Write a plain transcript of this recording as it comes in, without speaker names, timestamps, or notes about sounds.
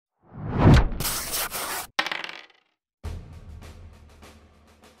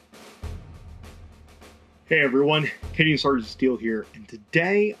Hey everyone, Canadian Sergeant Steel here, and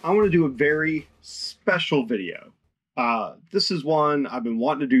today I want to do a very special video. This is one I've been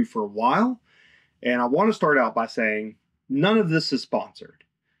wanting to do for a while, and I want to start out by saying none of this is sponsored.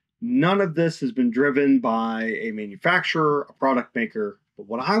 None of this has been driven by a manufacturer, a product maker, but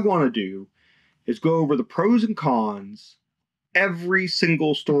what I want to do is go over the pros and cons every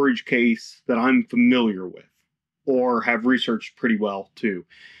single storage case that I'm familiar with, or have researched pretty well too.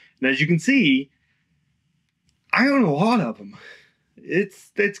 And as you can see, I own a lot of them.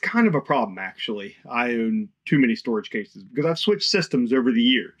 It's kind of a problem, actually. I own too many storage cases because I've switched systems over the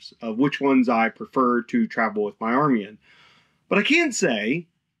years of which ones I prefer to travel with my army in. But I can say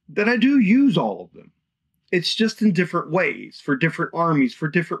that I do use all of them. It's just in different ways, for different armies, for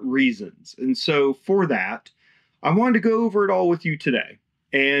different reasons. And so for that, I wanted to go over it all with you today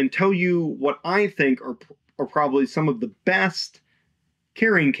and tell you what I think are probably some of the best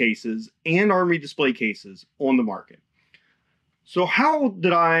carrying cases and army display cases on the market. So how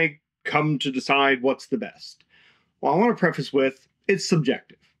did I come to decide what's the best? Well, I want to preface with it's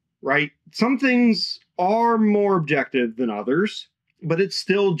subjective, right? Some things are more objective than others, but it's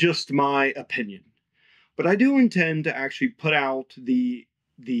still just my opinion. But I do intend to actually put out the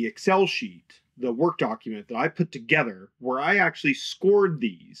Excel sheet, the work document that I put together where I actually scored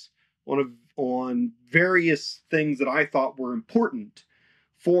these on various things that I thought were important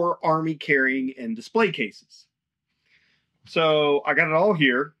for army carrying and display cases. So I got it all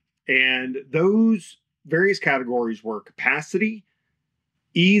here, and those various categories were capacity,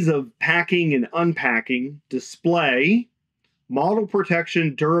 ease of packing and unpacking, display, model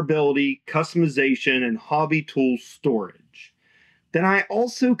protection, durability, customization, and hobby tool storage. Then I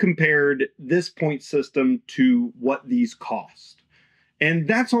also compared this point system to what these cost. And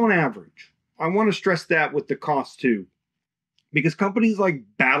that's on average. I want to stress that with the cost too, because companies like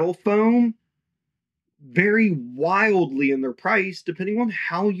Battlefoam vary wildly in their price depending on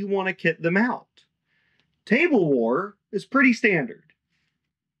how you want to kit them out. TableWar is pretty standard.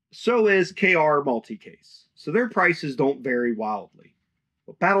 So is KR Multicase. So their prices don't vary wildly,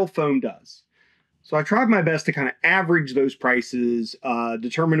 but Battlefoam does. So I tried my best to kind of average those prices,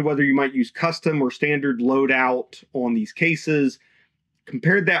 determine whether you might use custom or standard loadout on these cases,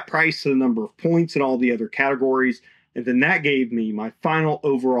 compared that price to the number of points in all the other categories, and then that gave me my final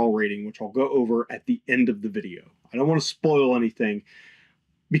overall rating, which I'll go over at the end of the video. I don't want to spoil anything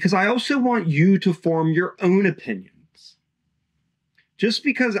because I also want you to form your own opinions. Just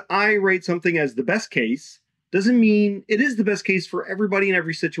because I rate something as the best case doesn't mean it is the best case for everybody in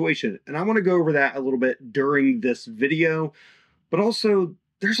every situation. And I want to go over that a little bit during this video, but also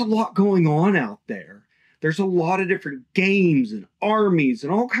there's a lot going on out there. There's a lot of different games and armies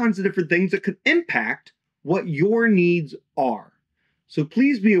and all kinds of different things that could impact what your needs are. So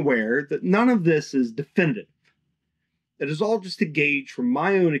please be aware that none of this is definitive. It is all just a gauge from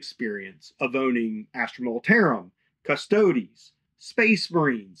my own experience of owning Astra Militarum, Custodes, Space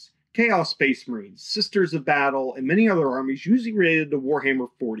Marines, Chaos Space Marines, Sisters of Battle, and many other armies usually related to Warhammer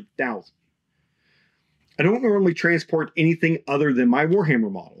 40,000. I don't normally transport anything other than my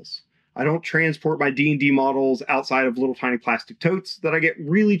Warhammer models. I don't transport my D&D models outside of little tiny plastic totes that I get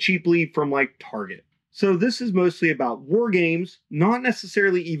really cheaply from like Target. So this is mostly about war games, not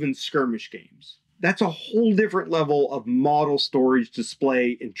necessarily even skirmish games. That's a whole different level of model storage,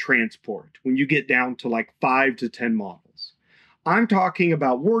 display, and transport when you get down to like 5 to 10 models. I'm talking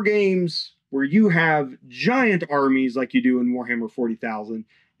about war games where you have giant armies like you do in Warhammer 40,000,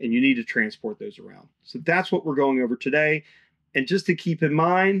 and you need to transport those around. So that's what we're going over today. And just to keep in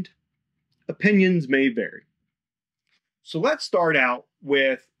mind, opinions may vary. So let's start out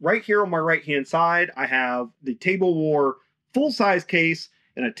with right here on my right hand side, I have the TableWar full-size case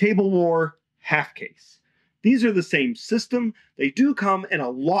and a TableWar half case. These are the same system. They do come in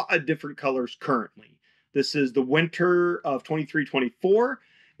a lot of different colors currently. This is the winter of 23-24.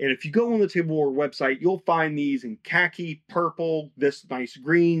 And if you go on the TableWar website, you'll find these in khaki, purple, this nice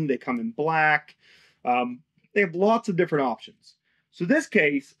green. They come in black. They have lots of different options. So this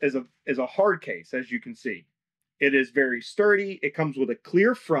case is a hard case, as you can see. It is very sturdy. It comes with a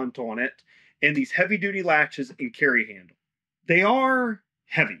clear front on it and these heavy-duty latches and carry handle. They are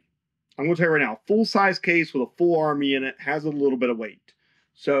heavy. I'm going to tell you right now, full-size case with a full army in it has a little bit of weight.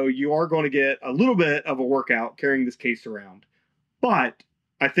 So you are going to get a little bit of a workout carrying this case around. But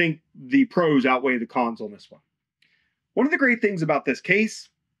I think the pros outweigh the cons on this one. One of the great things about this case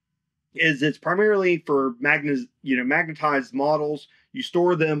is it's primarily for magnetized models. You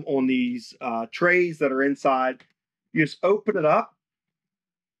store them on these trays that are inside. You just open it up.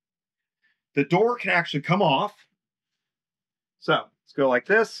 The door can actually come off. So let's go like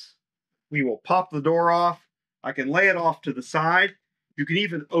this. We will pop the door off. I can lay it off to the side. You can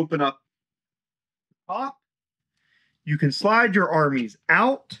even open up the top. You can slide your armies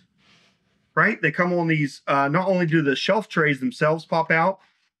out, right? They come on these, not only do the shelf trays themselves pop out,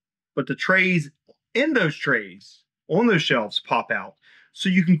 but the trays in those trays on those shelves pop out. So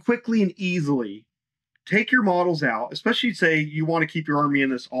you can quickly and easily take your models out, especially say you want to keep your army in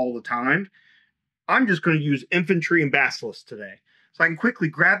this all the time. I'm just going to use infantry and basilisk today. So I can quickly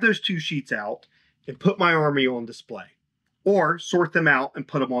grab those 2 sheets out and put my army on display, or sort them out and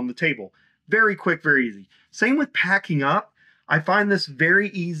put them on the table. Very quick, very easy. Same with packing up. I find this very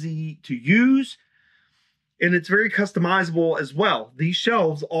easy to use, and it's very customizable as well. These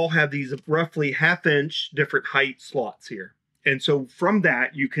shelves all have these roughly 1/2 inch different height slots here. And so from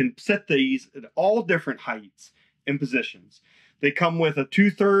that, you can set these at all different heights and positions. They come with a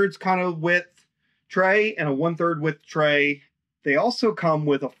 2/3 kind of width tray and a 1/3 width tray. They also come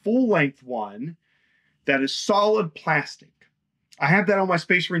with a full length one that is solid plastic. I have that on my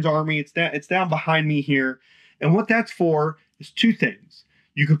Space Marines Army. It's down behind me here. And what that's for is 2 things.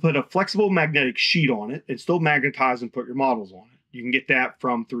 You could put a flexible magnetic sheet on it and still magnetize and put your models on it. You can get that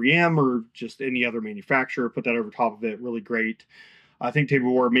from 3M or just any other manufacturer. Put that over top of it. Really great. I think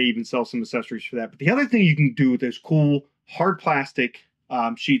TableWar may even sell some accessories for that. But the other thing you can do with those cool hard plastic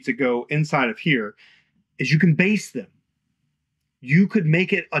sheets that go inside of here is you can base them. You could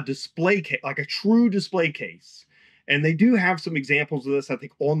make it a display case, like a true display case. And they do have some examples of this, I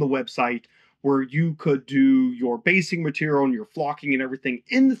think, on the website, where you could do your basing material and your flocking and everything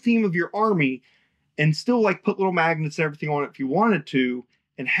in the theme of your army and still like put little magnets and everything on it if you wanted to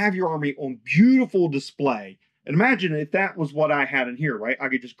and have your army on beautiful display. And imagine if that was what I had in here, right? I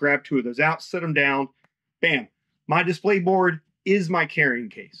could just grab 2 of those out, set them down, bam. My display board is my carrying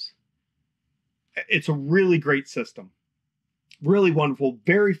case. It's a really great system. Really wonderful,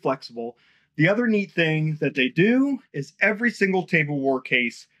 very flexible. The other neat thing that they do is every single TableWar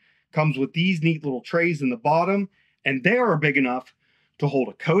case comes with these neat little trays in the bottom, and they are big enough to hold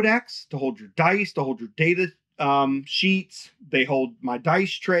a codex, to hold your dice, to hold your data sheets. They hold my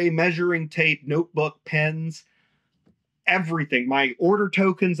dice tray, measuring tape, notebook, pens, everything. My order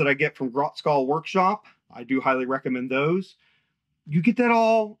tokens that I get from Grotskal Workshop, I do highly recommend those. You get that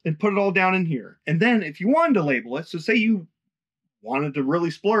all and put it all down in here. And then if you wanted to label it, so say you wanted to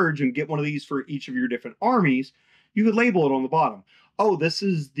really splurge and get one of these for each of your different armies, you could label it on the bottom. Oh, this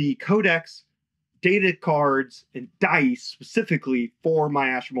is the codex, data cards, and dice specifically for my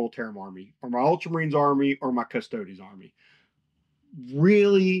Asher Militarum army, or my Ultramarines army, or my Custodes army.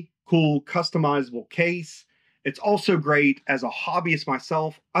 Really cool, customizable case. It's also great as a hobbyist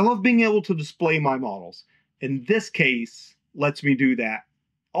myself. I love being able to display my models. And this case lets me do that.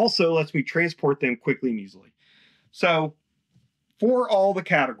 Also lets me transport them quickly and easily. So for all the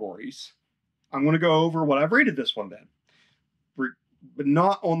categories, I'm going to go over what I've rated this one then, but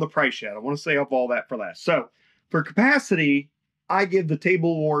not on the price yet. I want to save up all that for last. So for capacity, I give the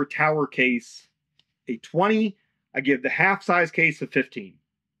TableWar Tower case a 20. I give the half size case a 15.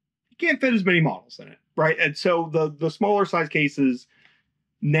 You can't fit as many models in it, right? And so the smaller size cases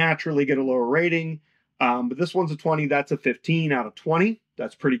naturally get a lower rating. But this one's a 20. That's a 15 out of 20.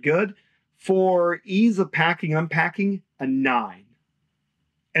 That's pretty good. For ease of packing, unpacking, a 9.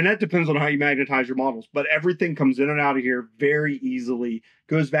 And that depends on how you magnetize your models. But everything comes in and out of here very easily,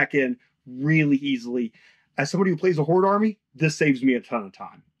 goes back in really easily. As somebody who plays a Horde army, this saves me a ton of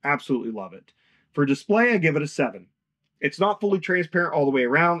time. Absolutely love it. For display, I give it a 7. It's not fully transparent all the way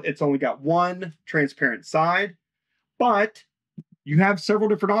around. It's only got one transparent side. But you have several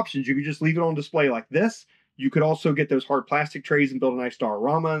different options. You could just leave it on display like this. You could also get those hard plastic trays and build a nice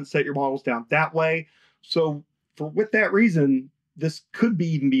diorama and set your models down that way. So with that reason, this could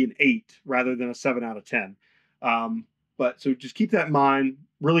even be an 8 rather than a 7 out of 10. But so just keep that in mind.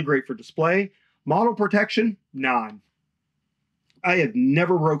 Really great for display. Model protection, 9. I have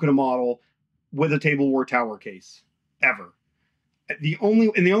never broken a model with a TableWar Tower case, ever. The only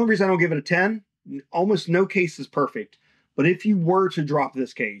reason I don't give it a 10, almost no case is perfect. But if you were to drop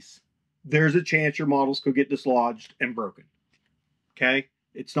this case, there's a chance your models could get dislodged and broken. Okay?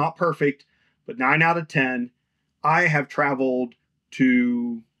 It's not perfect, but 9 out of 10. I have traveled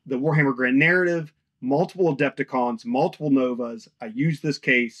to the Warhammer Grand Narrative, multiple Adepticons, multiple Novas. I used this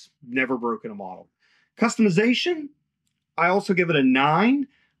case, never broken a model. Customization, I also give it a 9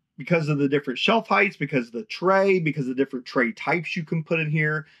 because of the different shelf heights, because of the tray, because of the different tray types you can put in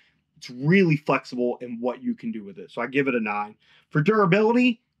here. It's really flexible in what you can do with it. So I give it a 9. For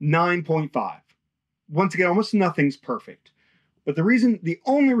durability, 9.5. Once again, almost nothing's perfect. But the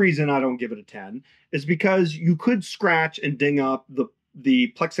only reason I don't give it a 10 is because you could scratch and ding up the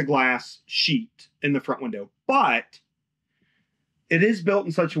the plexiglass sheet in the front window, but it is built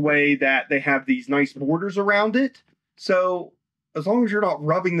in such a way that they have these nice borders around it. So as long as you're not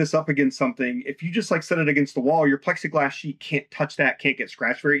rubbing this up against something, if you just like set it against the wall, your plexiglass sheet can't touch that, can't get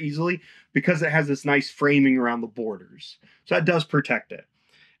scratched very easily because it has this nice framing around the borders. So that does protect it.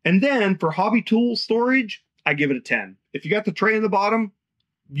 And then for hobby tool storage, I give it a 10. If you got the tray in the bottom,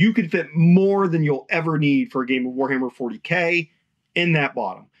 you can fit more than you'll ever need for a game of Warhammer 40K in that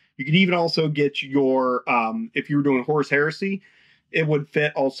bottom. You can even also get your, if you were doing Horus Heresy, it would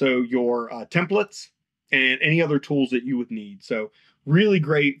fit also your templates and any other tools that you would need. So really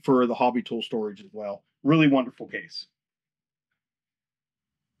great for the hobby tool storage as well. Really wonderful case.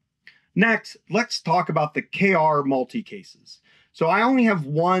 Next, let's talk about the KR multi-cases. So I only have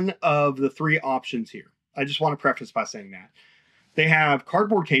one of the three options here. I just want to preface by saying that. They have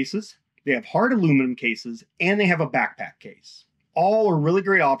cardboard cases, they have hard aluminum cases, and they have a backpack case. All are really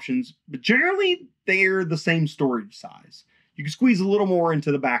great options, but generally they're the same storage size. You can squeeze a little more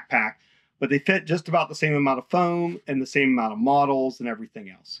into the backpack, but they fit just about the same amount of foam and the same amount of models and everything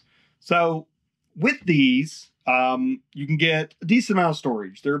else. So with these, you can get a decent amount of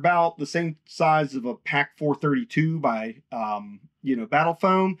storage. They're about the same size of a Pack 432 by,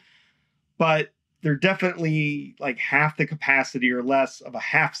 Battlefoam, but they're definitely like half the capacity or less of a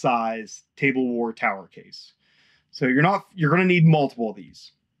half-size TableWar tower case. So you're going to need multiple of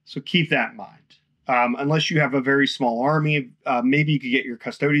these. So keep that in mind. Unless you have a very small army, maybe you could get your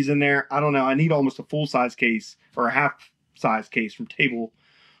custodies in there. I don't know. I need almost a full-size case or a half-size case from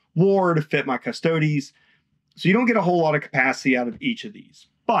TableWar to fit my custodies. So you don't get a whole lot of capacity out of each of these.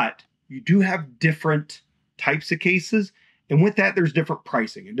 But you do have different types of cases. And with that, there's different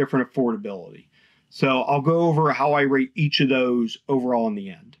pricing and different affordability. So I'll go over how I rate each of those overall in the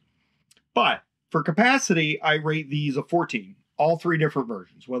end. But for capacity, I rate these a 14. All three different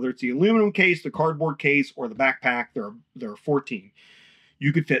versions, whether it's the aluminum case, the cardboard case, or the backpack, they're 14.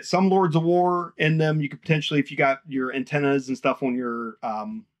 You could fit some Lords of War in them. You could potentially, if you got your antennas and stuff on your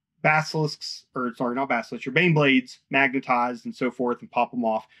basilisks, or sorry, not basilisks, your bane blades magnetized and so forth and pop them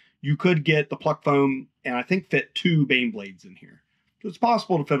off, you could get the pluck foam and I think fit 2 bane blades in here. So it's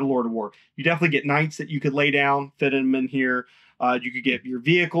possible to fit a Lord of War. You definitely get knights that you could lay down, fit them in here. You could get your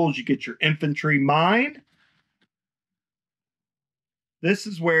vehicles, you get your infantry. Mine, this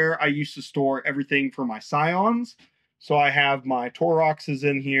is where I used to store everything for my scions. So I have my Tauroxes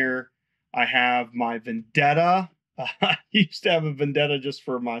in here. I have my Vendetta. I used to have a Vendetta just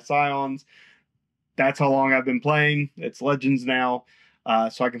for my scions. That's how long I've been playing. It's Legends now.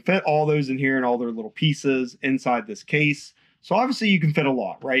 So I can fit all those in here and all their little pieces inside this case. So obviously you can fit a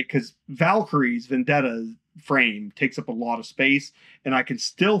lot, right? Because Valkyrie's Vendetta frame takes up a lot of space, and I can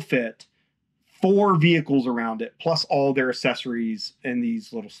still fit 4 vehicles around it, plus all their accessories in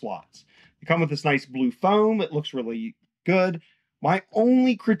these little slots. They come with this nice blue foam. It looks really good. My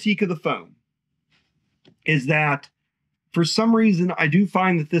only critique of the foam is that for some reason, I do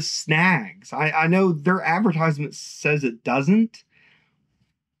find that this snags. I know their advertisement says it doesn't,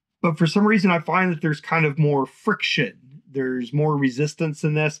 but for some reason, I find that there's kind of more friction. There's more resistance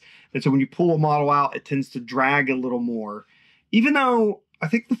in this. And so when you pull a model out, it tends to drag a little more. Even though I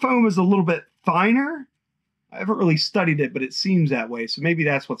think the foam is a little bit finer. I haven't really studied it, but it seems that way. So maybe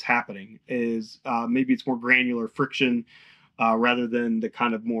that's what's happening, is maybe it's more granular friction rather than the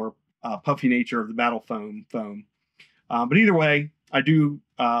kind of more puffy nature of the Battlefoam foam. But either way, I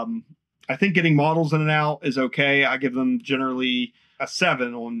think getting models in and out is okay. I give them generally a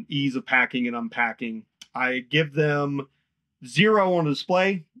 7 on ease of packing and unpacking. I give them 0 on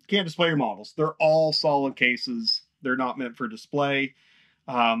display. Can't display your models. They're all solid cases. They're not meant for display.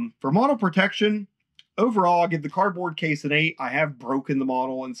 For model protection, overall, I give the cardboard case an 8. I have broken the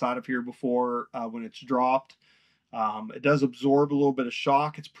model inside of here before when it's dropped. It does absorb a little bit of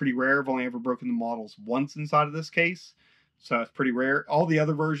shock. It's pretty rare. I've only ever broken the models once inside of this case, so it's pretty rare. All the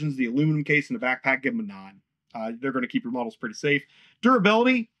other versions, the aluminum case and the backpack, give them a 9. They're going to keep your models pretty safe.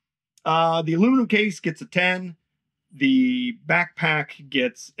 Durability, the aluminum case gets a 10. The backpack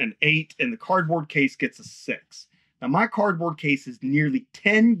gets an 8, and the cardboard case gets a 6. Now, my cardboard case is nearly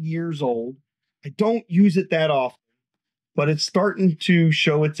 10 years old. I don't use it that often, but it's starting to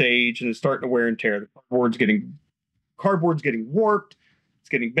show its age and it's starting to wear and tear. The cardboard's getting warped. It's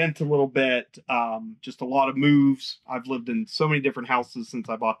getting bent a little bit. Just a lot of moves. I've lived in so many different houses since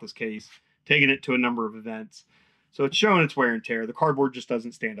I bought this case, taken it to a number of events. So it's showing its wear and tear. The cardboard just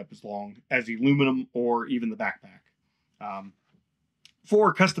doesn't stand up as long as the aluminum or even the backpack.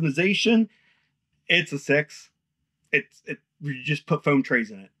 For customization, it's a 6. You just put foam trays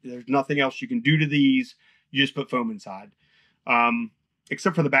in it. There's nothing else you can do to these. You just put foam inside.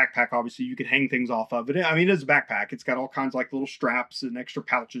 except for the backpack, obviously, you could hang things off of it. I mean, it is a backpack. It's got all kinds of like little straps and extra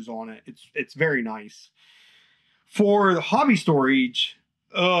pouches on it. It's very nice. For the hobby storage,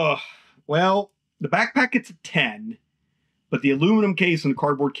 well, the backpack gets a 10, but the aluminum case and the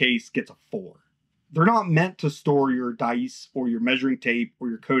cardboard case gets a 4. They're not meant to store your dice or your measuring tape or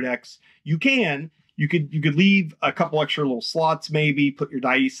your codex. You could leave a couple extra little slots, maybe put your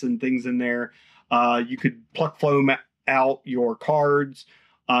dice and things in there. You could pluck foam out your cards.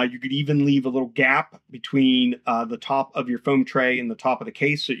 You could even leave a little gap between the top of your foam tray and the top of the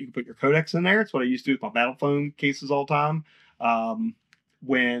case so you can put your codex in there. It's what I used to do with my Battlefoam cases all the time.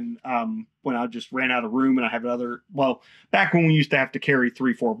 When I just ran out of room and I have another, well, back when we used to have to carry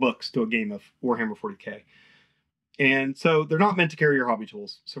 3-4 books to a game of Warhammer 40K. And so they're not meant to carry your hobby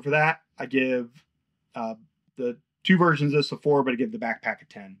tools. So for that, I give the 2 versions of this a 4, but I give the backpack a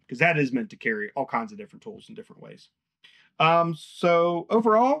 10 because that is meant to carry all kinds of different tools in different ways. So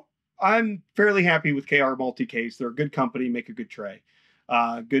overall, I'm fairly happy with KR Multicase. They're a good company, make a good tray,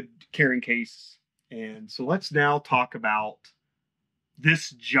 good carrying case. And so let's now talk about this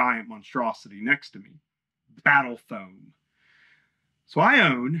giant monstrosity next to me, Battlefoam. So I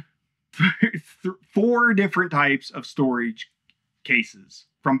own 4 different types of storage cases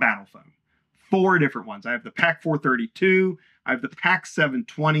from Battlefoam. 4 different ones. I have the Pack 432, I have the Pack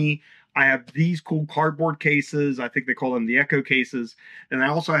 720, I have these cool cardboard cases. I think they call them the Echo cases. And I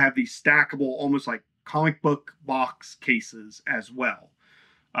also have these stackable, almost like comic book box cases as well.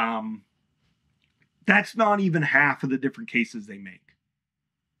 That's not even half of the different cases they make.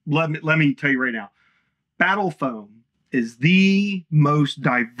 Let me tell you right now, Battlefoam is the most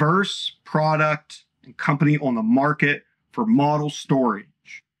diverse product and company on the market for model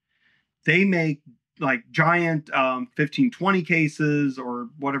storage. They make like giant 1520 cases or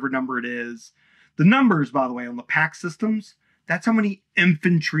whatever number it is. The numbers, by the way, on the pack systems, that's how many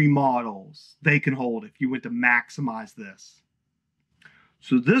infantry models they can hold if you went to maximize this.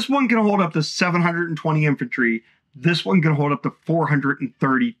 So this one can hold up to 720 infantry. This one can hold up to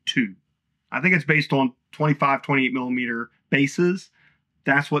 432. I think it's based on 25, 28 millimeter bases.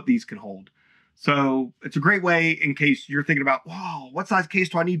 That's what these can hold. So it's a great way in case you're thinking about, wow, what size case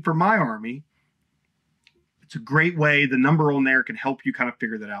do I need for my army? It's a great way. The number on there can help you kind of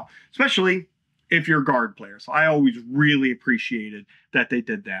figure that out, especially if you're a guard player. So I always really appreciated that they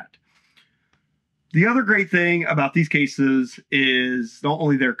did that. The other great thing about these cases is not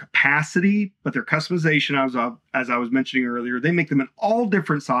only their capacity, but their customization. As I was mentioning earlier, they make them in all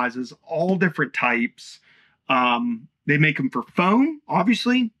different sizes, all different types. They make them for foam,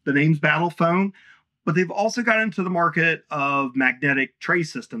 obviously. The name's Battlefoam. But they've also got into the market of magnetic tray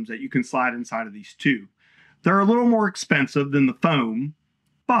systems that you can slide inside of these too. They're a little more expensive than the foam,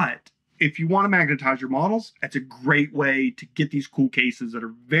 but if you want to magnetize your models, that's a great way to get these cool cases that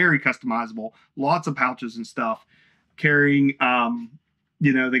are very customizable, lots of pouches and stuff, carrying,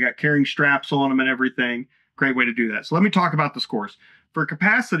 they got carrying straps on them and everything. Great way to do that. So let me talk about the scores. For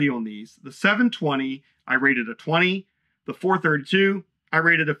capacity on these, the 720, I rated a 20. The 432, I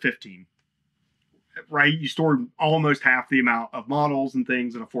rated a 15. Right? You store almost half the amount of models and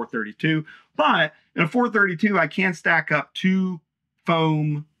things in a 432. But in a 432, I can stack up 2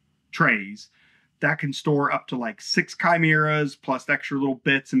 foam trays that can store up to like 6 chimeras plus extra little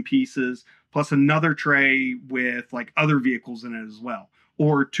bits and pieces, plus another tray with like other vehicles in it as well,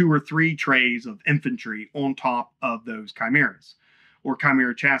 or 2 or 3 trays of infantry on top of those chimeras or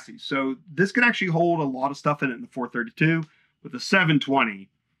chimera chassis. So this can actually hold a lot of stuff in it in the 432. With the 720,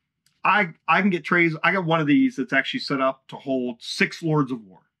 I can get trays. I got one of these that's actually set up to hold 6 Lords of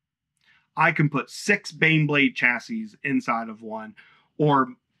War. I can put 6 Baneblade chassis inside of one, or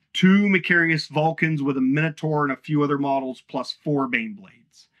 2 Macarius Vulcans with a Minotaur and a few other models, plus 4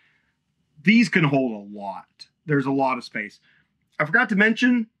 Baneblades. These can hold a lot. There's a lot of space. I forgot to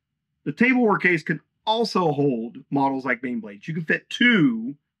mention, the TableWar case can also hold models like Baneblades. You can fit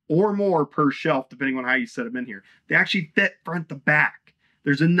 2 or more per shelf, depending on how you set them in here. They actually fit front to back.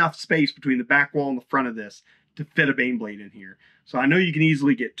 There's enough space between the back wall and the front of this to fit a Baneblade in here. So I know you can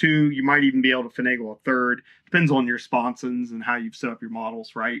easily get 2. You might even be able to finagle a 3rd. Depends on your sponsons and how you've set up your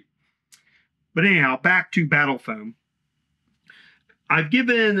models, right? But anyhow, back to Battlefoam. I've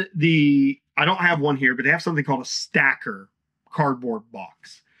given I don't have one here, but they have something called a stacker cardboard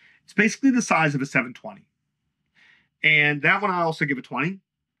box. It's basically the size of a 720. And that one I also give a 20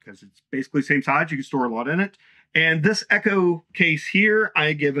 because it's basically the same size. You can store a lot in it. And this Echo case here,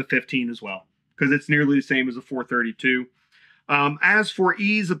 I give a 15 as well because it's nearly the same as a 432. As for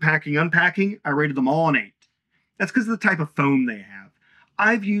ease of packing, unpacking, I rated them all an 8. That's because of the type of foam they have.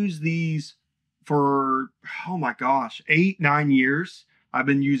 I've used these for, oh my gosh, 8, 9 years. I've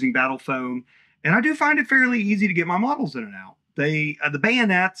been using Battlefoam, and I do find it fairly easy to get my models in and out. The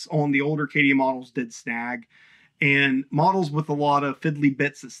bayonets on the older KDM models did snag, and models with a lot of fiddly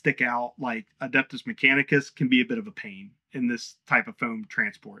bits that stick out, like Adeptus Mechanicus, can be a bit of a pain in this type of foam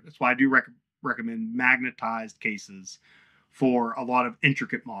transport. That's why I do recommend magnetized cases for a lot of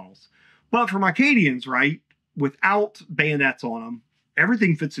intricate models. But for my KDMs, right, without bayonets on them,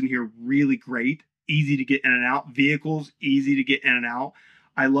 everything fits in here really great. Easy to get in and out. Vehicles, easy to get in and out.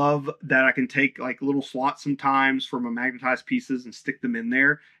 I love that I can take like little slots sometimes for my magnetized pieces and stick them in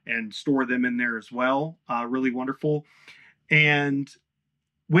there and store them in there as well. Really wonderful. And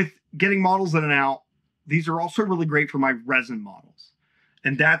with getting models in and out, these are also really great for my resin models.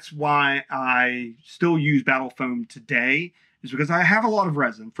 And that's why I still use Battlefoam today, is because I have a lot of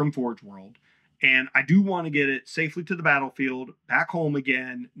resin from Forge World, and I do want to get it safely to the battlefield, back home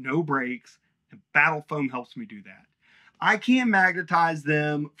again, no breaks, and Battlefoam helps me do that. I can magnetize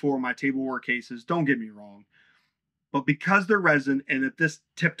them for my TableWar cases, don't get me wrong, but because they're resin, and if this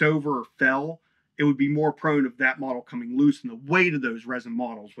tipped over or fell, it would be more prone of that model coming loose, and the weight of those resin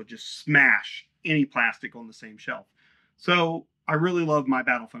models would just smash any plastic on the same shelf. So I really love my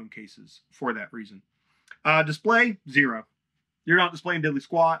Battlefoam cases for that reason. Display, 0. You're not displaying diddly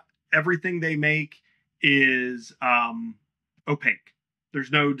squat. Everything they make is opaque.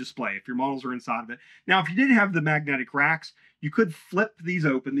 There's no display if your models are inside of it. Now, if you did have the magnetic racks, you could flip these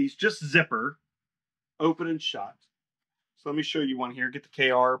open. These just zipper, open and shut. So let me show you one here. Get the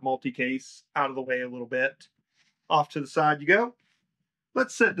KR multi-case out of the way a little bit. Off to the side you go.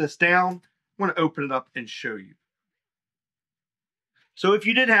 Let's set this down. I want to open it up and show you. So if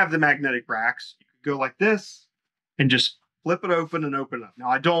you did have the magnetic racks, you could go like this and just flip it open and open it up. Now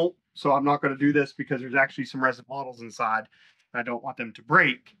I don't, so I'm not going to do this because there's actually some resin models inside. I don't want them to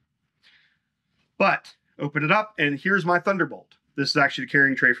break. But open it up, and here's my Thunderbolt. This is actually the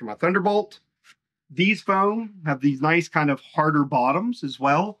carrying tray for my Thunderbolt. These foam have these nice kind of harder bottoms as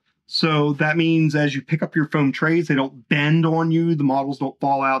well. So that means as you pick up your foam trays, they don't bend on you. The models don't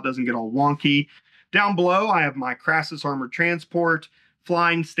fall out, doesn't get all wonky. Down below, I have my Crassus Armored Transport,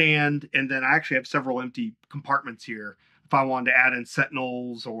 flying stand, and then I actually have several empty compartments here. If I wanted to add in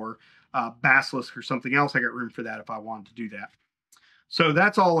Sentinels or Basilisk or something else, I got room for that if I wanted to do that. So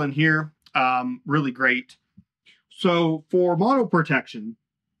that's all in here. Really great. So for model protection,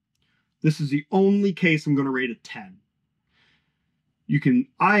 this is the only case I'm going to rate a 10.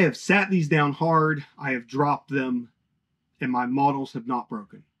 I have sat these down hard, I have dropped them, and my models have not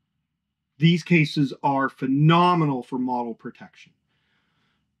broken. These cases are phenomenal for model protection.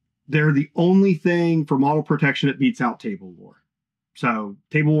 They're the only thing for model protection that beats out TableWar. So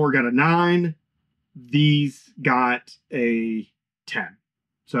TableWar got a 9. These got a 10.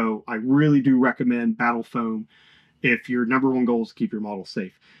 So I really do recommend Battlefoam if your #1 goal is to keep your model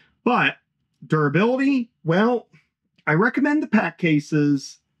safe. But durability, well, I recommend the pack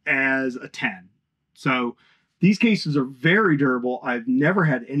cases as a 10. So these cases are very durable. I've never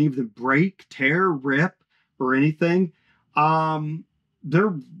had any of them break, tear, rip, or anything.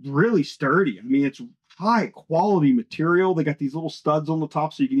 They're really sturdy. I mean, it's high quality material. They got these little studs on the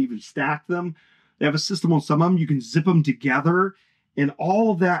top so you can even stack them. They have a system on some of them. You can zip them together. And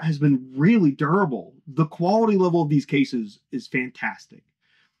all of that has been really durable. The quality level of these cases is fantastic.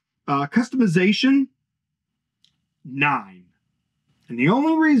 Customization, 9. And the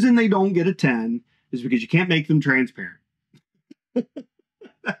only reason they don't get a 10 is because you can't make them transparent.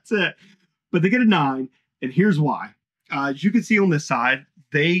 That's it. But they get a 9, and here's why. As you can see on this side,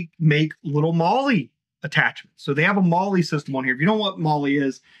 they make little MOLLE attachments. So they have a MOLLE system on here. If you don't know what MOLLE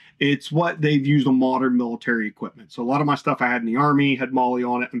is, it's what they've used on modern military equipment. So a lot of my stuff I had in the Army had MOLLE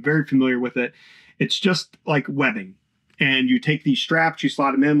on it. I'm very familiar with it. It's just like webbing. And you take these straps, you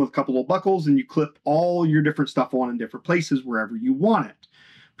slide them in with a couple of buckles, and you clip all your different stuff on in different places wherever you want it.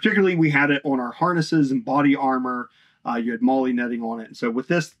 Particularly, we had it on our harnesses and body armor. You had MOLLE netting on it. And so with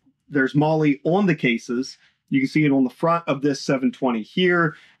this, there's MOLLE on the cases. You can see it on the front of this 720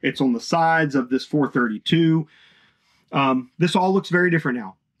 here. It's on the sides of this 432. This all looks very different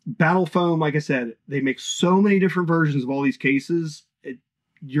now. Battlefoam, like I said, they make so many different versions of all these cases.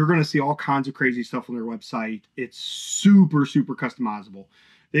 You're going to see all kinds of crazy stuff on their website. It's super, super customizable.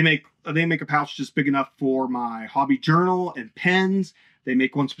 They make a pouch just big enough for my hobby journal and pens. They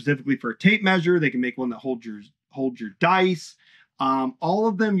make one specifically for a tape measure. They can make one that holds your dice. All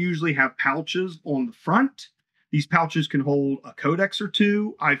of them usually have pouches on the front. These pouches can hold a codex or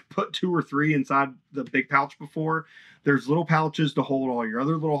 2. I've put 2 or 3 inside the big pouch before. There's little pouches to hold all your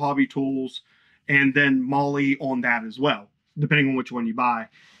other little hobby tools, and then MOLLE on that as well, depending on which one you buy.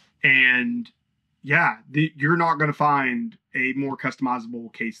 And yeah, you're not going to find a more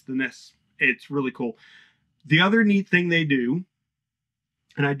customizable case than this. It's really cool. The other neat thing they do,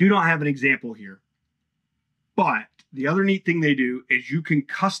 and I do not have an example here, but the other neat thing they do is you can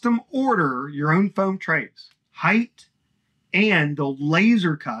custom order your own foam trays, height, and they'll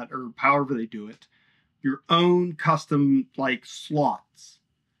laser cut, or however they do it, your own custom like slots.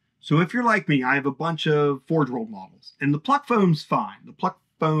 So if you're like me, I have a bunch of Forge World models, and the pluck foam's fine. The pluck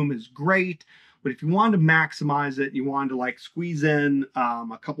foam is great, but if you wanted to maximize it, you wanted to like squeeze in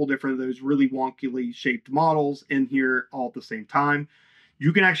a couple different of those really wonkily shaped models in here all at the same time,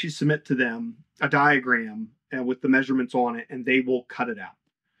 you can actually submit to them a diagram with the measurements on it, and they will cut it out.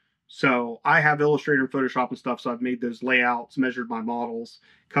 So I have Illustrator and Photoshop and stuff, so I've made those layouts, measured my models,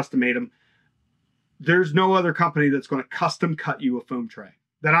 custom made them. There's no other company that's going to custom cut you a foam tray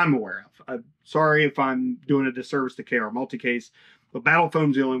that I'm aware of. I'm sorry if I'm doing a disservice to KR Multicase, but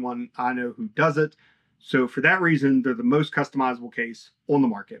Battlefoam's the only one I know who does it. So for that reason, they're the most customizable case on the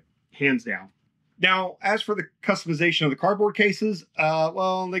market, hands down. Now, as for the customization of the cardboard cases,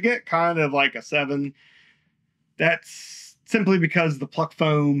 well, they get kind of like a 7. That's simply because the pluck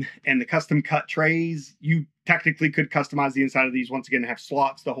foam and the custom cut trays, you technically could customize the inside of these, once again, have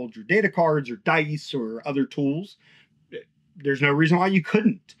slots to hold your data cards or dice or other tools. There's no reason why you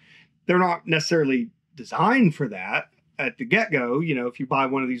couldn't. They're not necessarily designed for that at the get-go, you know, if you buy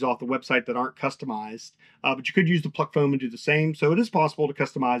one of these off the website that aren't customized, but you could use the pluck foam and do the same. So it is possible to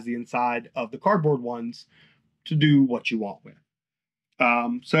customize the inside of the cardboard ones to do what you want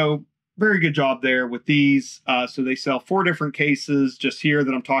with. So very good job there with these. So they sell 4 different cases just here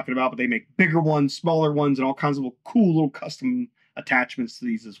that I'm talking about, but they make bigger ones, smaller ones, and all kinds of cool little custom attachments to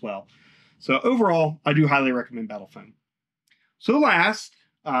these as well. So overall, I do highly recommend Battlefoam. So last,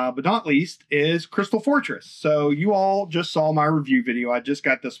 but not least, is Crystal Fortress. So you all just saw my review video. I just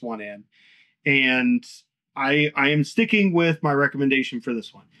got this one in, and I am sticking with my recommendation for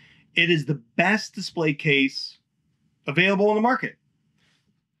this one. It is the best display case available on the market.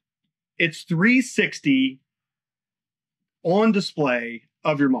 It's 360 on display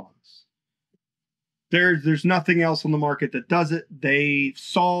of your models. There's nothing else on the market that does it. They've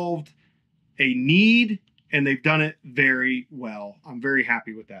solved a need, and they've done it very well. I'm very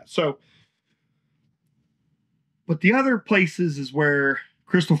happy with that. So, but the other places is where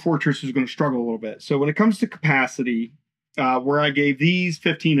Crystal Fortress is going to struggle a little bit. So when it comes to capacity, where I gave these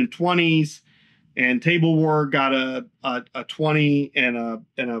 15 and 20s, and TableWar got a 20 and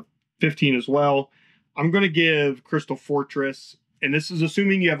a 15 as well, I'm going to give Crystal Fortress, and this is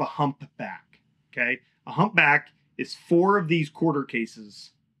assuming you have a hump back, okay? A hump back is 4 of these quarter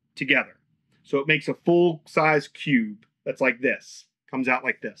cases together. So it makes a full-size cube that's like this, comes out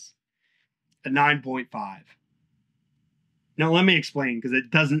like this, a 9.5. Now let me explain, because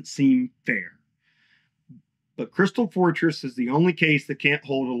it doesn't seem fair. But Crystal Fortress is the only case that can't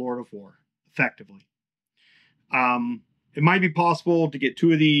hold a Lord of War effectively. It might be possible to get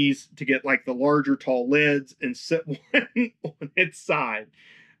 2 of these to get like the larger tall lids and sit one on its side.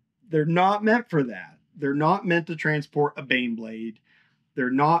 They're not meant for that. They're not meant to transport a Baneblade. They're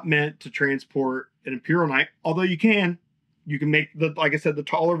not meant to transport an Imperial Knight, although you can. You can make, like I said, the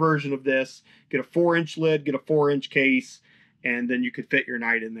taller version of this, get a 4-inch lid, get a 4-inch case, and then you could fit your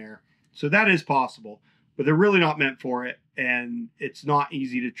Knight in there. So that is possible, but they're really not meant for it, and it's not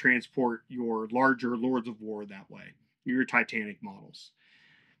easy to transport your larger Lords of War that way, your Titanic models.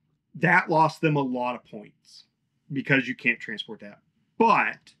 That lost them a lot of points because you can't transport that.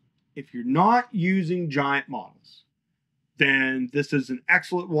 But if you're not using giant models, then this is an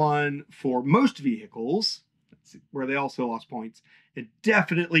excellent one for most vehicles, where they also lost points, and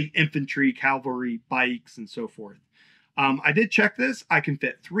definitely infantry, cavalry, bikes, and so forth. I did check this. I can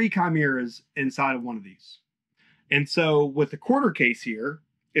fit 3 Chimeras inside of one of these. And so with the quarter case here,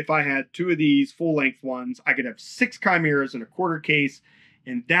 if I had 2 of these full-length ones, I could have 6 Chimeras in a quarter case,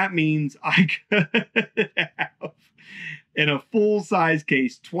 and that means I could have, in a full-size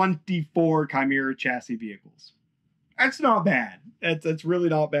case, 24 Chimera chassis vehicles. That's not bad. That's really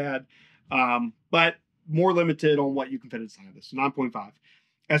not bad. But more limited on what you can fit inside of this. 9.5.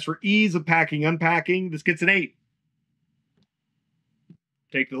 As for ease of packing, unpacking, this gets an 8.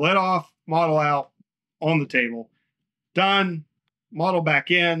 Take the lid off, model out, on the table. Done. Model back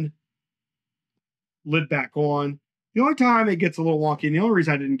in. Lid back on. The only time it gets a little wonky, and the only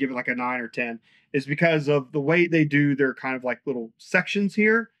reason I didn't give it like a 9 or 10, is because of the way they do their kind of like little sections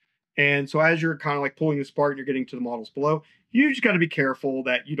here. And so as you're kind of like pulling this apart and you're getting to the models below, you just got to be careful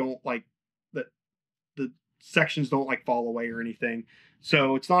that you don't like, that the sections don't like fall away or anything.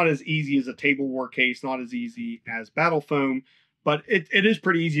 So it's not as easy as a TableWar case, not as easy as Battlefoam, but it is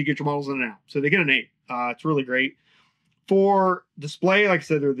pretty easy to get your models in and out. So they get an 8. It's really great. For display, like I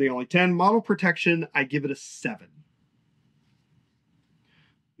said, they're the only 10. Model protection, I give it a 7.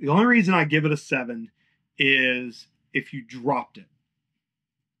 The only reason I give it a 7 is if you dropped it.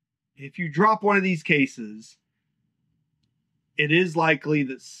 If you drop one of these cases, it is likely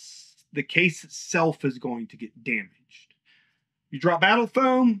that the case itself is going to get damaged. You drop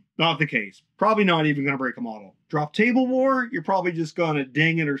Battlefoam, not the case. Probably not even going to break a model. Drop TableWar, you're probably just going to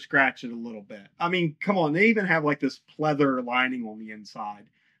ding it or scratch it a little bit. I mean, come on, they even have like this pleather lining on the inside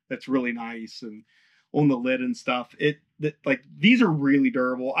that's really nice, and on the lid and stuff. Like these are really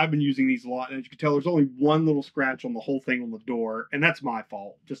durable. I've been using these a lot, and as you can tell, there's only one little scratch on the whole thing on the door, and that's my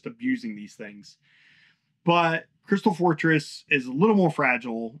fault, just abusing these things. But Crystal Fortress is a little more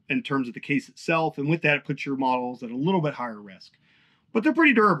fragile in terms of the case itself, and with that, it puts your models at a little bit higher risk. But they're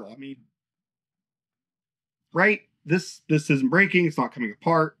pretty durable. I mean, right? This isn't breaking. It's not coming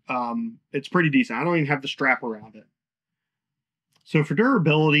apart. It's pretty decent. I don't even have the strap around it. So for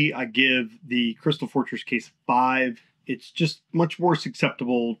durability, I give the Crystal Fortress case 5. It's just much more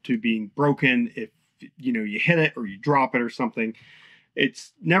susceptible to being broken if you hit it or you drop it or something.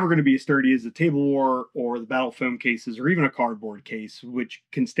 It's never going to be as sturdy as the TableWar or the Battlefoam cases or even a cardboard case, which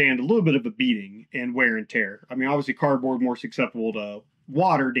can stand a little bit of a beating and wear and tear. I mean, obviously cardboard more susceptible to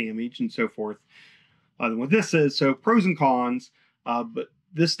water damage and so forth than what this is. So pros and cons, but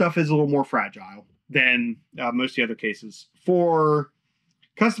this stuff is a little more fragile than most of the other cases. For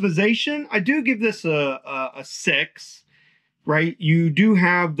customization, I do give this a 6. Right, you do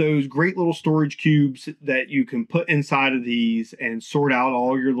have those great little storage cubes that you can put inside of these and sort out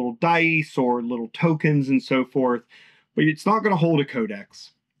all your little dice or little tokens and so forth, but it's not going to hold a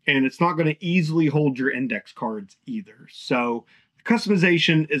codex, and it's not going to easily hold your index cards either. So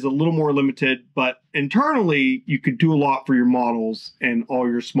customization is a little more limited, but internally you could do a lot for your models and all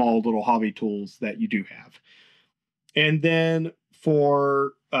your small little hobby tools that you do have. And then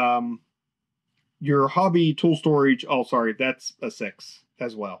for your hobby tool storage, oh, sorry, that's a 6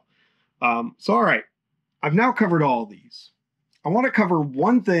 as well. So, all right, I've now covered all these. I want to cover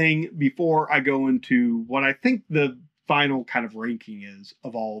one thing before I go into what I think the final kind of ranking is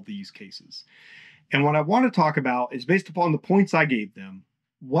of all of these cases. And what I want to talk about is, based upon the points I gave them,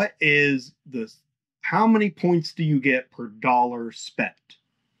 how many points do you get per dollar spent,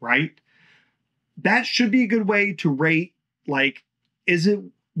 right? That should be a good way to rate, like, is it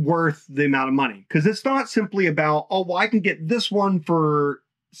worth the amount of money? Because it's not simply about, oh, well, I can get this one for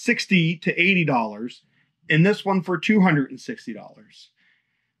 $60 to $80 and this one for $260.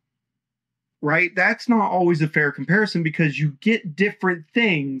 Right? That's not always a fair comparison because you get different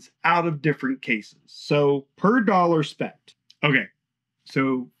things out of different cases. So per dollar spent. Okay.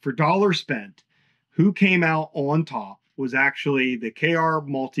 So for dollar spent, who came out on top was actually the KR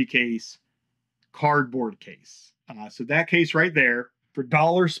Multicase cardboard case. So that case right there, for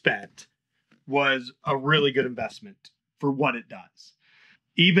dollar spent, was a really good investment for what it does.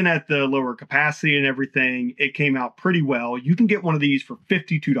 Even at the lower capacity and everything, it came out pretty well. You can get one of these for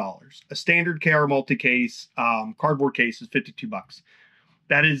 $52. A standard KR multi-case cardboard case is $52.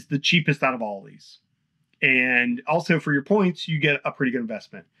 That is the cheapest out of all these. And also for your points, you get a pretty good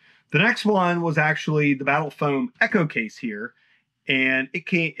investment. The next one was actually the Battlefoam Echo case here. And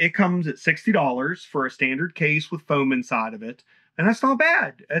it comes at $60 for a standard case with foam inside of it. And that's not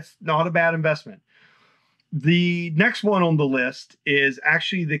bad. That's not a bad investment. The next one on the list is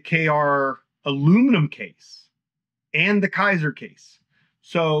actually the KR aluminum case and the Kaiser case.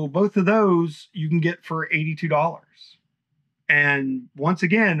 So both of those you can get for $82. And once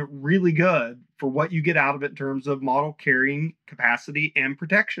again, really good for what you get out of it in terms of model carrying capacity and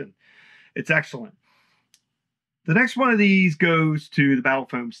protection. It's excellent. The next one of these goes to the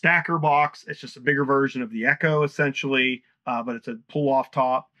Battlefoam Stacker box. It's just a bigger version of the Echo, essentially, but it's a pull-off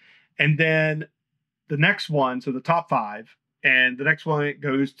top. And then the next one, so the top 5, and the next one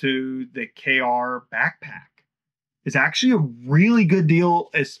goes to the KR backpack. It's actually a really good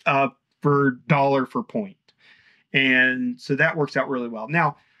deal for dollar for point. And so that works out really well.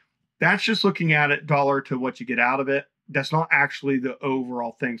 Now, that's just looking at it dollar to what you get out of it. That's not actually the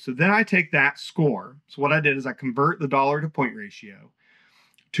overall thing. So then I take that score. So what I did is I convert the dollar to point ratio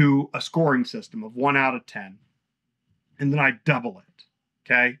to a scoring system of 1 out of 10. And then I double it.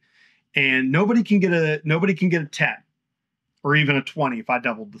 Okay. And nobody can get a 10 or even a 20 if I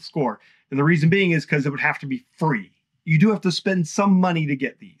doubled the score. And the reason being is because it would have to be free. You do have to spend some money to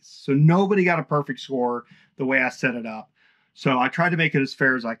get these. So nobody got a perfect score the way I set it up. So I tried to make it as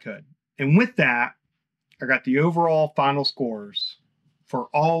fair as I could. And with that, I got the overall final scores for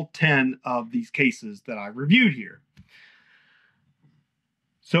all 10 of these cases that I reviewed here.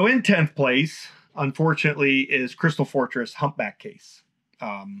 So in 10th place, unfortunately, is Crystal Fortress Humpback Case.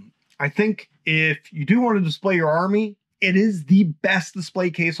 I think if you do want to display your army, it is the best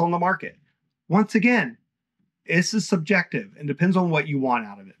display case on the market. Once again, this is subjective and depends on what you want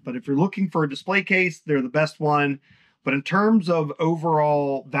out of it. But if you're looking for a display case, they're the best one. But in terms of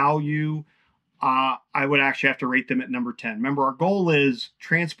overall value, I would actually have to rate them at number 10. Remember, our goal is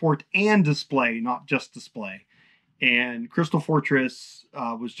transport and display, not just display. And Crystal Fortress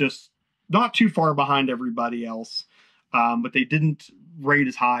was just not too far behind everybody else, but they didn't rate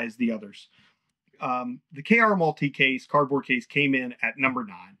as high as the others. The KR multi-case, cardboard case, came in at number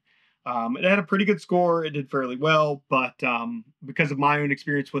 9. It had a pretty good score. It did fairly well, but because of my own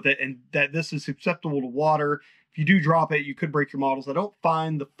experience with it and that this is susceptible to water, if you do drop it, you could break your models. I don't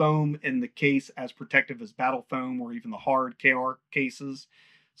find the foam in the case as protective as Battlefoam or even the hard KR cases,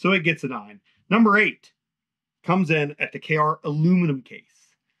 so it gets a 9. Number 8 comes in at the KR aluminum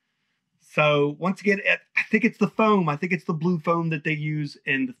case. So once again, I think it's the foam. I think it's the blue foam that they use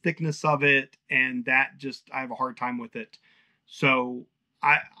and the thickness of it, and that just, I have a hard time with it. So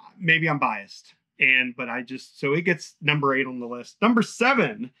maybe I'm biased, so it gets number 8 on the list. Number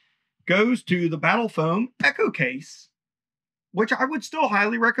 7 goes to the Battlefoam Echo case, which I would still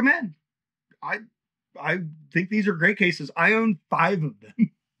highly recommend. I think these are great cases. I own 5 of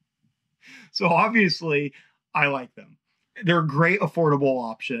them. So obviously I like them. They're a great affordable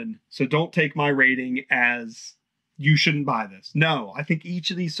option. So don't take my rating as you shouldn't buy this. No, I think each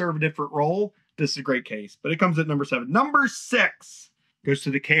of these serve a different role. This is a great case, but it comes at number 7. Number 6 goes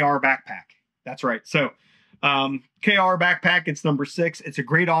to the KR backpack. That's right. So KR backpack, it's number 6. It's a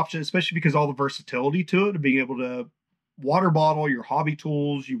great option, especially because all the versatility to it, of being able to water bottle your hobby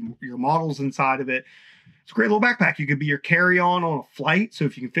tools, your models inside of it. It's a great little backpack. You could be your carry-on on a flight, so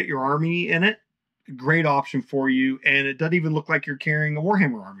if you can fit your army in it, great option for you. And it doesn't even look like you're carrying a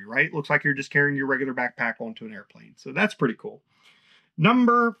Warhammer army, right? It looks like you're just carrying your regular backpack onto an airplane. So that's pretty cool.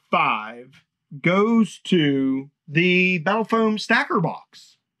 Number 5 goes to the Battlefoam Stacker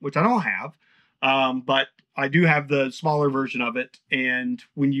Box, which I don't have, but I do have the smaller version of it. And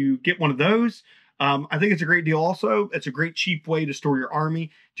when you get one of those, I think it's a great deal also. It's a great cheap way to store your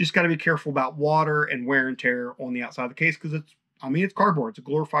army. Just got to be careful about water and wear and tear on the outside of the case because it's cardboard. It's a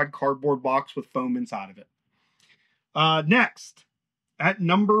glorified cardboard box with foam inside of it. Next, at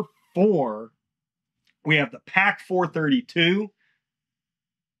number 4, we have the Pack 432.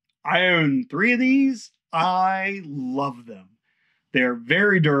 I own 3 of these. I love them. They're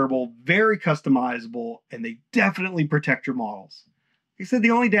very durable, very customizable, and they definitely protect your models. Like I said,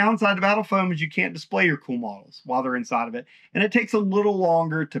 the only downside to Battlefoam is you can't display your cool models while they're inside of it, and it takes a little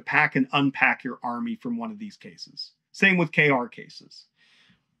longer to pack and unpack your army from one of these cases. Same with KR cases.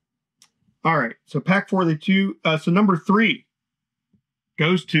 All right, so Pack 432. So number 3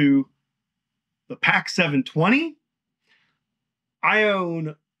 goes to the Pack 720. I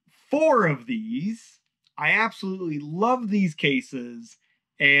own 4 of these. I absolutely love these cases,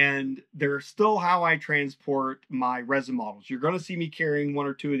 and they're still how I transport my resin models. You're going to see me carrying 1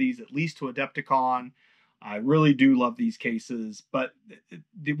 or 2 of these at least to Adepticon. I really do love these cases, but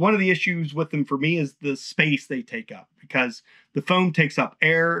one of the issues with them for me is the space they take up, because the foam takes up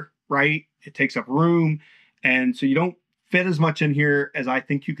air, right? It takes up room, and so you don't fit as much in here as I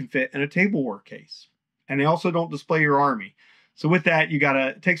think you can fit in a TableWar case. And they also don't display your army. So with that,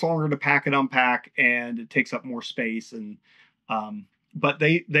 it takes longer to pack and unpack, and it takes up more space. And but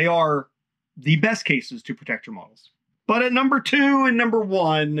they are the best cases to protect your models. But at number 2 and number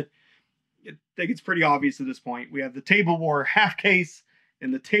 1, I think it's pretty obvious at this point. We have the TableWar half case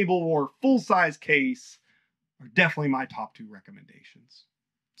and the TableWar full-size case are definitely my top 2 recommendations.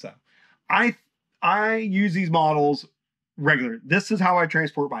 So I use these models regularly. This is how I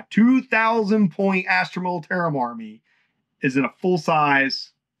transport my 2,000-point Astra Militarum army, is in a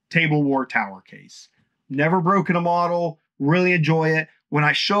full-size TableWar tower case. Never broken a model, really enjoy it. When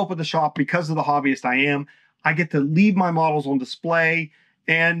I show up at the shop, because of the hobbyist I am, I get to leave my models on display.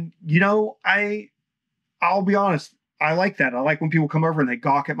 And, I'll be honest, I like that. I like when people come over and they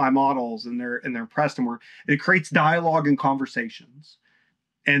gawk at my models and they're impressed, and it creates dialogue and conversations.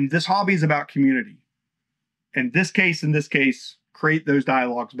 And this hobby is about community. And this case create those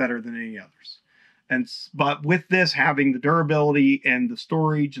dialogues better than any others. But with this having the durability and the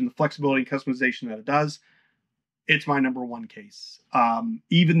storage and the flexibility and customization that it does, it's my number 1 case.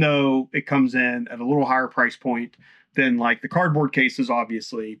 Even though it comes in at a little higher price point than like the cardboard cases,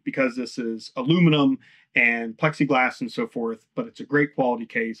 obviously, because this is aluminum and plexiglass and so forth, but it's a great quality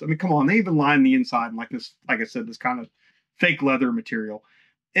case. I mean, come on, they even line the inside in like this, like I said, this kind of fake leather material.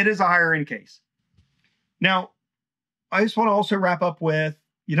 It is a higher end case. Now, I just want to also wrap up with,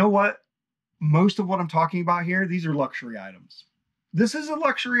 you know what? most of what I'm talking about here, these are luxury items. This is a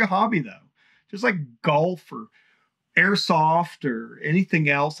luxury hobby though. Just like golf or airsoft or anything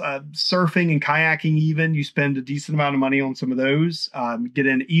else, surfing and kayaking even, you spend a decent amount of money on some of those. Get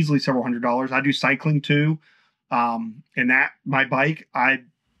in easily several $100s. I do cycling too. And that, my bike, I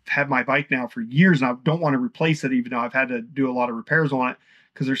had my bike now for years and I don't want to replace it even though I've had to do a lot of repairs on it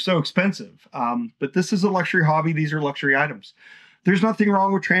because they're so expensive. But this is a luxury hobby. These are luxury items. There's nothing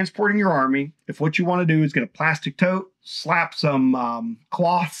wrong with transporting your army. If what you want to do is get a plastic tote, slap some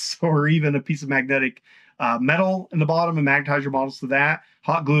cloths or even a piece of magnetic metal in the bottom and magnetize your models to that,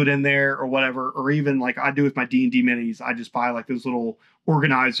 hot glue it in there or whatever, or even like I do with my D&D minis, I just buy like those little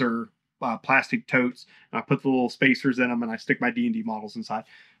organizer plastic totes and I put the little spacers in them and I stick my D&D models inside.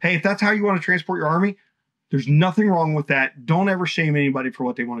 Hey, if that's how you want to transport your army, there's nothing wrong with that. Don't ever shame anybody for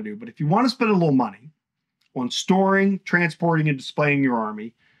what they want to do. But if you want to spend a little money on storing, transporting, and displaying your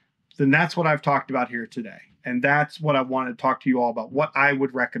army, then that's what I've talked about here today. And that's what I want to talk to you all about, what I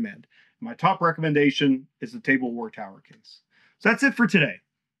would recommend. My top recommendation is the TableWar Tower case. So that's it for today.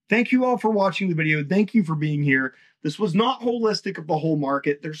 Thank you all for watching the video. Thank you for being here. This was not holistic of the whole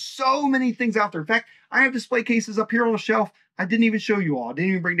market. There's so many things out there. In fact, I have display cases up here on the shelf I didn't even show you all. I didn't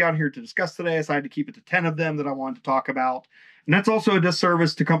even bring down here to discuss today. I decided to keep it to 10 of them that I wanted to talk about. And that's also a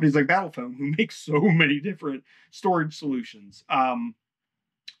disservice to companies like Battlefoam, who make so many different storage solutions.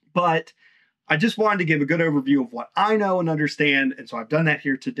 But I just wanted to give a good overview of what I know and understand. And so I've done that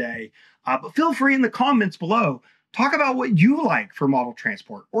here today. But feel free in the comments below, talk about what you like for model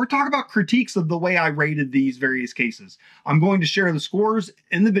transport, or talk about critiques of the way I rated these various cases. I'm going to share the scores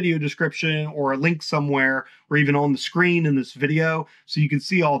in the video description or a link somewhere, or even on the screen in this video, so you can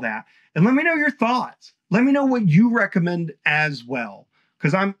see all that. And let me know your thoughts. Let me know what you recommend as well,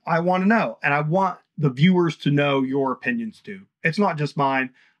 because I want to know, and I want the viewers to know your opinions too. It's not just mine.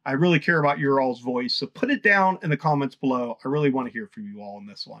 I really care about your all's voice. So put it down in the comments below. I really want to hear from you all on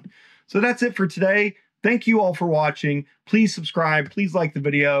this one. So that's it for today. Thank you all for watching. Please subscribe. Please like the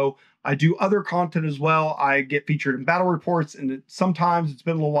video. I do other content as well. I get featured in battle reports, and sometimes it's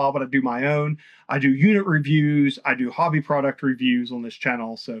been a little while, but I do my own. I do unit reviews. I do hobby product reviews on this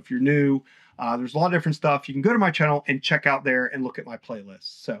channel. So if you're new, there's a lot of different stuff. You can go to my channel and check out there and look at my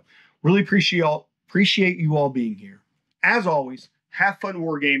playlist. So really appreciate you all being here. As always, have fun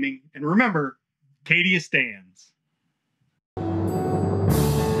wargaming, and remember, Cadia stands.